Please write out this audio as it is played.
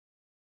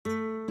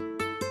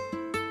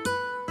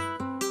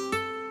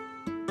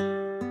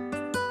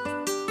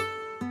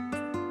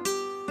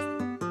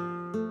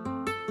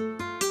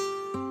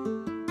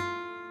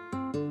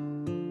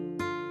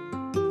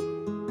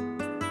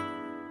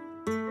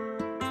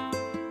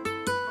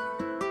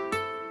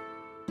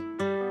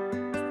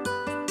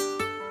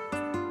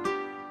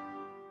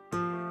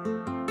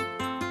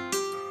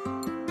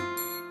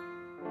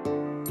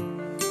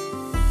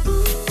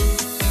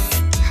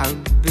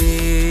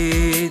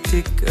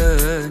حبيتك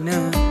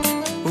أنا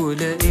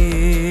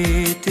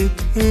ولقيتك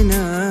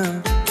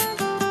هنا،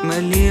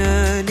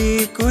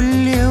 مليالي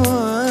كل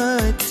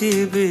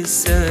وقتي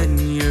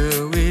بالثانية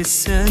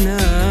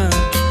والسنة.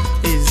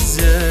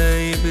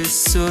 ازاي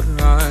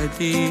بالسرعة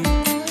دي؟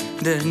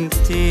 ده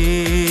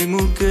انتي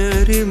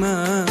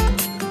مجرمة،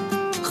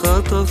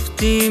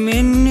 خطفتي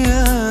مني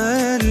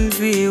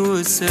قلبي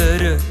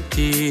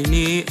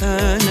وسرقتيني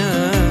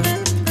أنا.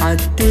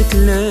 عدت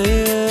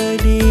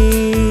ليالي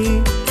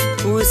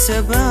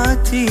و7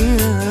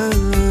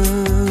 أيام،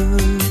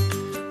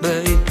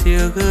 بقيت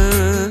يا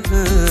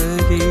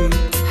غالي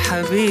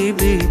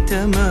حبيبي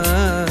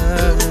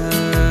تمام.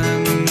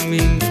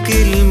 من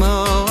كلمة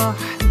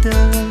واحدة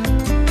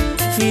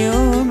في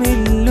يوم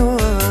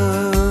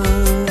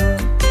اللقاء،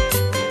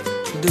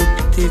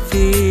 دبت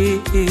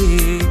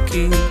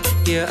فيكي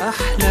يا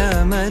أحلى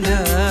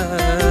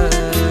ملاك،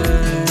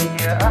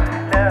 يا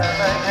أحلى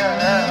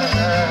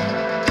ملاك.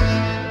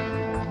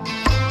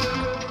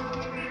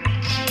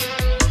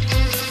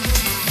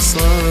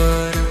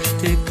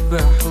 صارحتك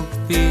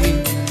بحبي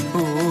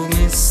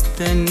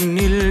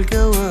ومستني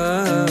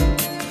الجواب،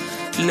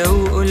 لو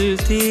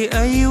قلتي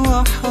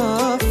أيوة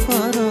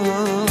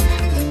هفرح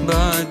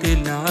بعد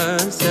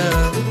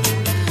العذاب.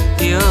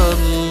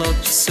 يلا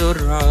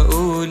بسرعة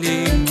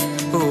قولي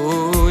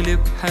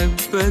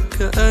بحبك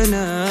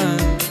أنا،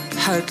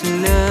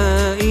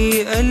 هتلاقي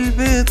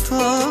قلبي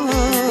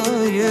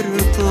طاير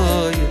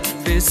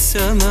في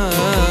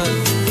السماء.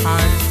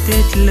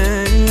 عدت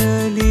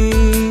ليالي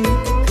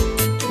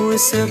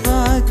و7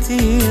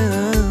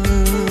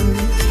 أيام،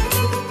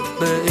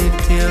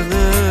 بقيت يا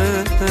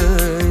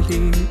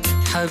غالي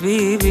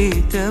حبيبي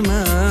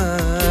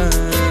تمام.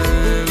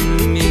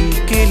 من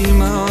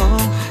كلمة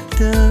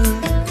واحدة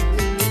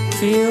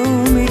في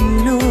يوم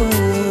اللقاء،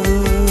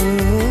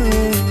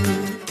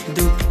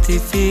 دبت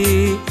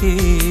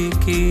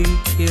فيكي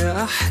يا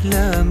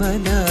أحلى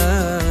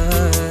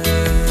ملاك.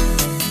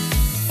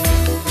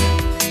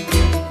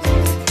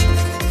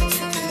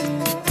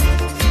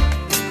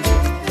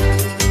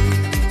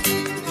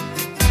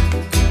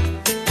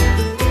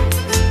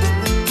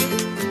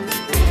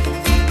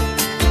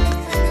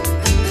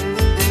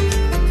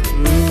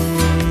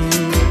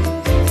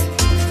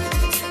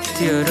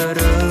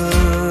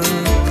 تيارارا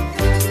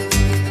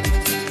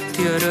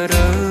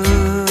تيارارا